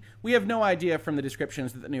cuisine. We have no idea from the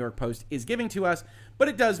descriptions that the New York Post is giving to us, but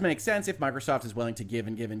it does make sense if Microsoft is willing to give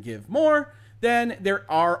and give and give more, then there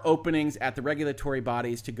are openings at the regulatory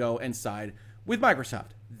bodies to go and side with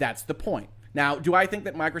Microsoft. That's the point. Now, do I think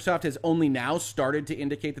that Microsoft has only now started to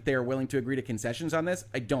indicate that they are willing to agree to concessions on this?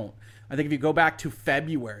 I don't. I think if you go back to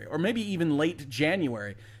February or maybe even late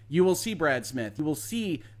January, you will see Brad Smith, you will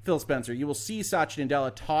see Phil Spencer, you will see Satya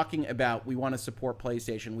Nadella talking about we want to support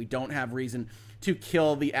PlayStation. We don't have reason to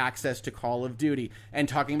kill the access to Call of Duty, and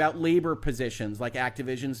talking about labor positions like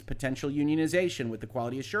Activision's potential unionization with the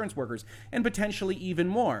quality assurance workers, and potentially even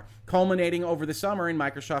more, culminating over the summer in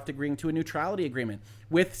Microsoft agreeing to a neutrality agreement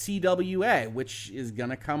with CWA, which is going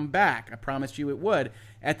to come back. I promised you it would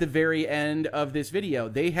at the very end of this video.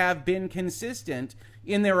 They have been consistent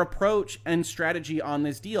in their approach and strategy on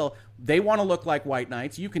this deal. They want to look like white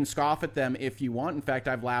knights. You can scoff at them if you want. In fact,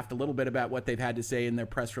 I've laughed a little bit about what they've had to say in their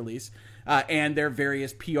press release and their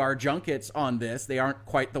various PR junkets on this. They aren't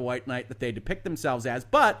quite the white knight that they depict themselves as,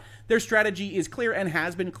 but their strategy is clear and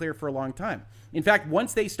has been clear for a long time. In fact,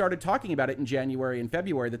 once they started talking about it in January and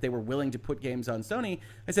February that they were willing to put games on Sony,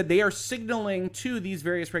 I said they are signaling to these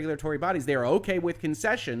various regulatory bodies they are okay with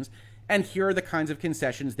concessions, and here are the kinds of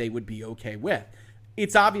concessions they would be okay with.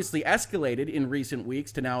 It's obviously escalated in recent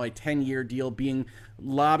weeks to now a 10-year deal being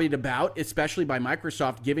lobbied about, especially by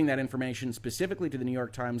Microsoft giving that information specifically to the New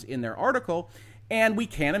York Times in their article. And we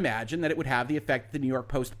can't imagine that it would have the effect the New York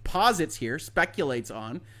Post posits here, speculates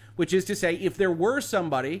on, which is to say if there were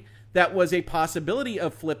somebody that was a possibility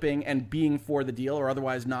of flipping and being for the deal or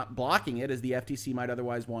otherwise not blocking it, as the FTC might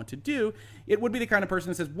otherwise want to do, it would be the kind of person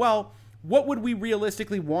that says, well, what would we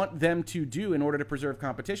realistically want them to do in order to preserve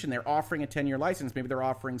competition? They're offering a 10-year license. Maybe they're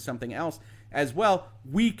offering something else as well.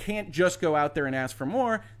 We can't just go out there and ask for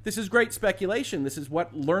more. This is great speculation. This is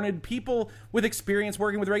what learned people with experience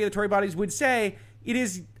working with regulatory bodies would say. It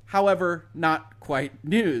is, however, not quite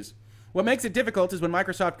news. What makes it difficult is when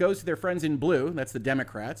Microsoft goes to their friends in blue, that's the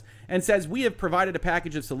Democrats, and says, we have provided a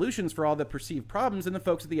package of solutions for all the perceived problems, and the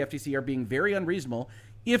folks at the FTC are being very unreasonable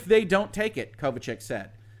if they don't take it, Kovacic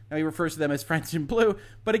said. Now, he refers to them as friends in blue.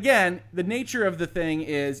 But again, the nature of the thing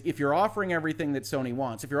is if you're offering everything that Sony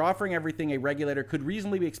wants, if you're offering everything a regulator could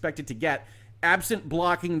reasonably be expected to get, absent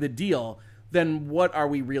blocking the deal, then what are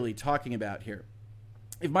we really talking about here?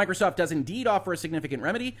 If Microsoft does indeed offer a significant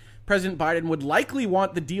remedy, President Biden would likely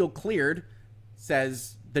want the deal cleared,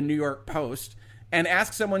 says the New York Post, and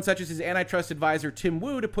ask someone such as his antitrust advisor, Tim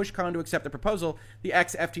Wu, to push Khan to accept the proposal, the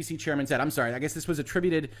ex-FTC chairman said. I'm sorry, I guess this was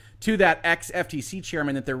attributed to that ex-FTC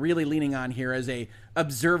chairman that they're really leaning on here as a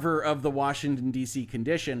observer of the Washington, D.C.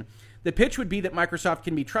 condition. The pitch would be that Microsoft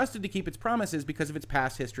can be trusted to keep its promises because of its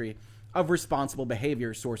past history of responsible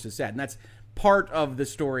behavior, sources said. And that's part of the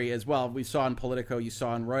story as well. We saw in Politico, you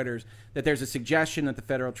saw in Reuters, that there's a suggestion that the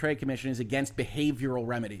Federal Trade Commission is against behavioral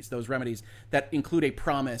remedies, those remedies that include a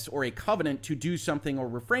promise or a covenant to do something or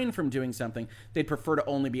refrain from doing something. They'd prefer to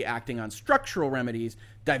only be acting on structural remedies,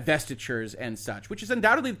 divestitures, and such, which is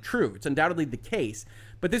undoubtedly true. It's undoubtedly the case.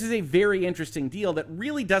 But this is a very interesting deal that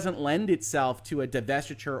really doesn't lend itself to a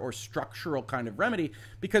divestiture or structural kind of remedy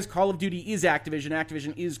because Call of Duty is Activision,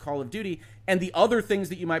 Activision is Call of Duty, and the other things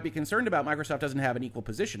that you might be concerned about, Microsoft doesn't have an equal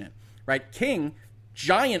position in, right? King,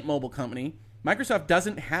 giant mobile company, Microsoft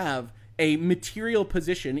doesn't have a material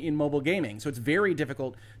position in mobile gaming. So it's very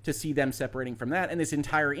difficult to see them separating from that. And this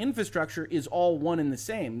entire infrastructure is all one and the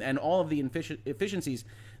same, and all of the efficiencies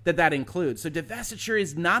that includes. So divestiture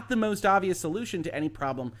is not the most obvious solution to any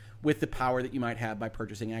problem with the power that you might have by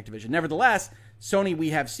purchasing Activision. Nevertheless, Sony, we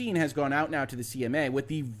have seen, has gone out now to the CMA with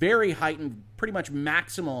the very heightened, pretty much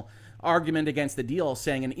maximal argument against the deal,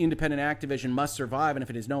 saying an independent Activision must survive, and if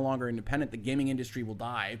it is no longer independent, the gaming industry will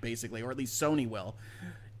die, basically, or at least Sony will,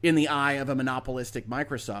 in the eye of a monopolistic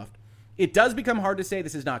Microsoft. It does become hard to say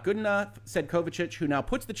this is not good enough, said Kovacic, who now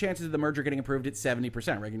puts the chances of the merger getting approved at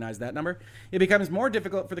 70%. Recognize that number? It becomes more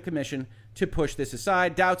difficult for the commission to push this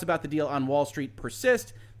aside. Doubts about the deal on Wall Street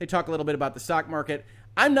persist. They talk a little bit about the stock market.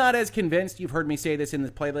 I'm not as convinced, you've heard me say this in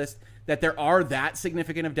this playlist, that there are that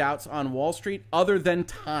significant of doubts on Wall Street other than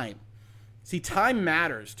time. See, time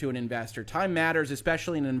matters to an investor. Time matters,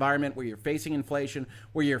 especially in an environment where you're facing inflation,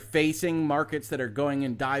 where you're facing markets that are going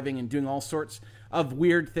and diving and doing all sorts of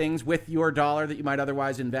weird things with your dollar that you might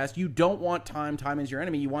otherwise invest. You don't want time. Time is your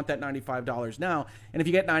enemy. You want that $95 now. And if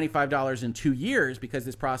you get $95 in 2 years because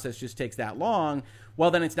this process just takes that long,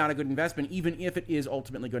 well, then it's not a good investment, even if it is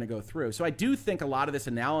ultimately going to go through. So I do think a lot of this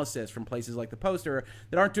analysis from places like the Poster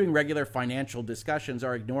that aren't doing regular financial discussions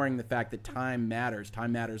are ignoring the fact that time matters.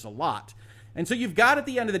 Time matters a lot. And so you've got, at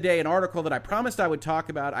the end of the day, an article that I promised I would talk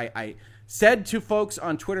about. I said to folks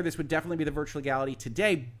on Twitter this would definitely be the virtual legality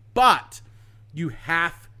today, but you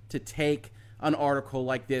have to take an article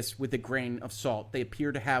like this with a grain of salt. They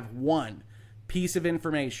appear to have one piece of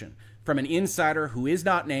information from an insider who is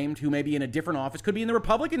not named, who may be in a different office, could be in the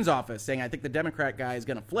Republicans' office, saying, I think the Democrat guy is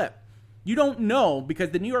going to flip. You don't know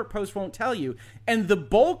because the New York Post won't tell you. And the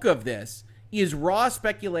bulk of this is raw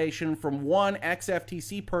speculation from one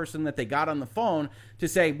ex-FTC person that they got on the phone to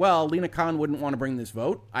say, well, Lina Khan wouldn't want to bring this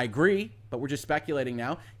vote. I agree, but we're just speculating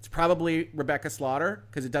now. It's probably Rebecca Slaughter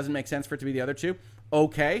because it doesn't make sense for it to be the other two.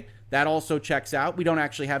 Okay, that also checks out. We don't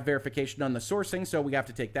actually have verification on the sourcing, so we have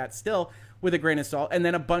to take that still with a grain of salt. And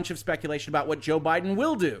then a bunch of speculation about what Joe Biden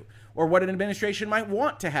will do or what an administration might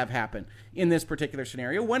want to have happen in this particular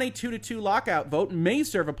scenario when a 2-2 lockout vote may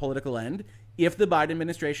serve a political end if the Biden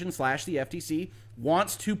administration / the FTC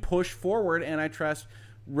wants to push forward antitrust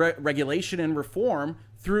regulation and reform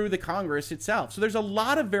through the Congress itself. So there's a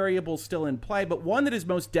lot of variables still in play, but one that is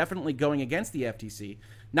most definitely going against the FTC,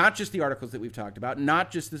 not just the articles that we've talked about,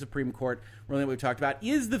 not just the Supreme Court ruling that we've talked about,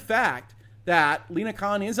 is the fact that Lina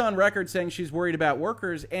Khan is on record saying she's worried about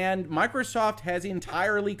workers, and Microsoft has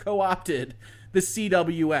entirely co-opted the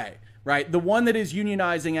CWA, right? The one that is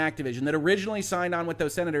unionizing Activision, that originally signed on with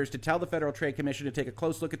those senators to tell the Federal Trade Commission to take a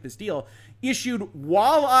close look at this deal, issued,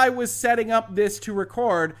 while I was setting up this to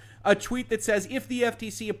record, a tweet that says, if the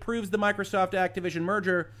FTC approves the Microsoft-Activision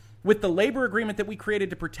merger with the labor agreement that we created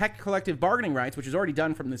to protect collective bargaining rights, which is already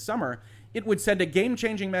done from this summer, it would send a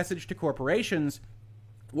game-changing message to corporations.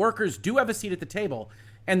 Workers do have a seat at the table,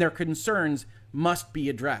 and their concerns must be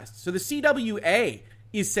addressed. So the CWA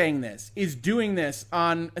is saying this, is doing this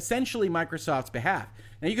on essentially Microsoft's behalf.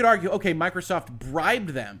 Now, you could argue, okay, Microsoft bribed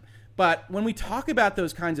them. But when we talk about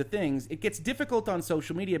those kinds of things, it gets difficult on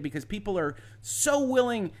social media because people are so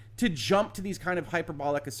willing to jump to these kind of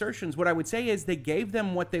hyperbolic assertions. What I would say is they gave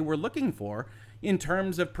them what they were looking for in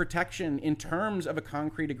terms of protection, in terms of a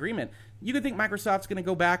concrete agreement. You could think Microsoft's going to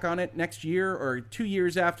go back on it next year or 2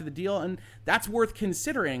 years after the deal, and that's worth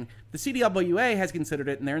considering. The CWA has considered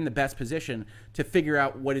it, and they're in the best position to figure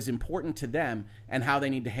out what is important to them and how they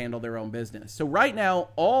need to handle their own business. So right now,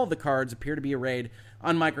 all the cards appear to be arrayed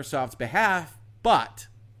on Microsoft's behalf, but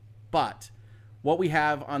what we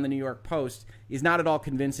have on the New York Post is not at all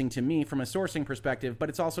convincing to me from a sourcing perspective, but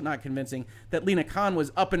it's also not convincing that Lina Khan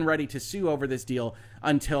was up and ready to sue over this deal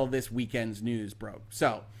until this weekend's news broke.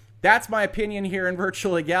 So that's my opinion here in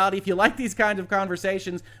Virtual Legality. If you like these kinds of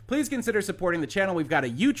conversations, please consider supporting the channel. We've got a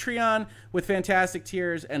Utreon with fantastic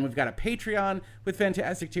tiers, and we've got a Patreon with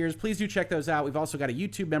fantastic tiers. Please do check those out. We've also got a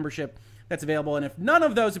YouTube membership that's available, and if none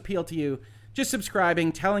of those appeal to you, just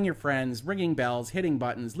subscribing, telling your friends, ringing bells, hitting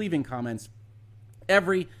buttons, leaving comments.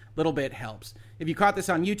 Every little bit helps. If you caught this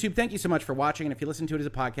on YouTube, thank you so much for watching. And if you listen to it as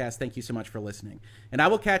a podcast, thank you so much for listening. And I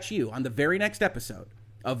will catch you on the very next episode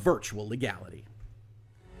of Virtual Legality.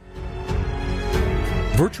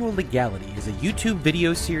 Virtual Legality is a YouTube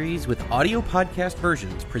video series with audio podcast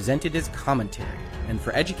versions presented as commentary and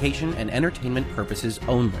for education and entertainment purposes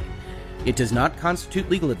only. It does not constitute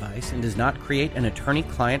legal advice and does not create an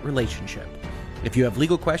attorney-client relationship. If you have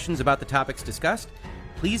legal questions about the topics discussed,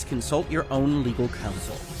 please consult your own legal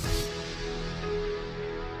counsel.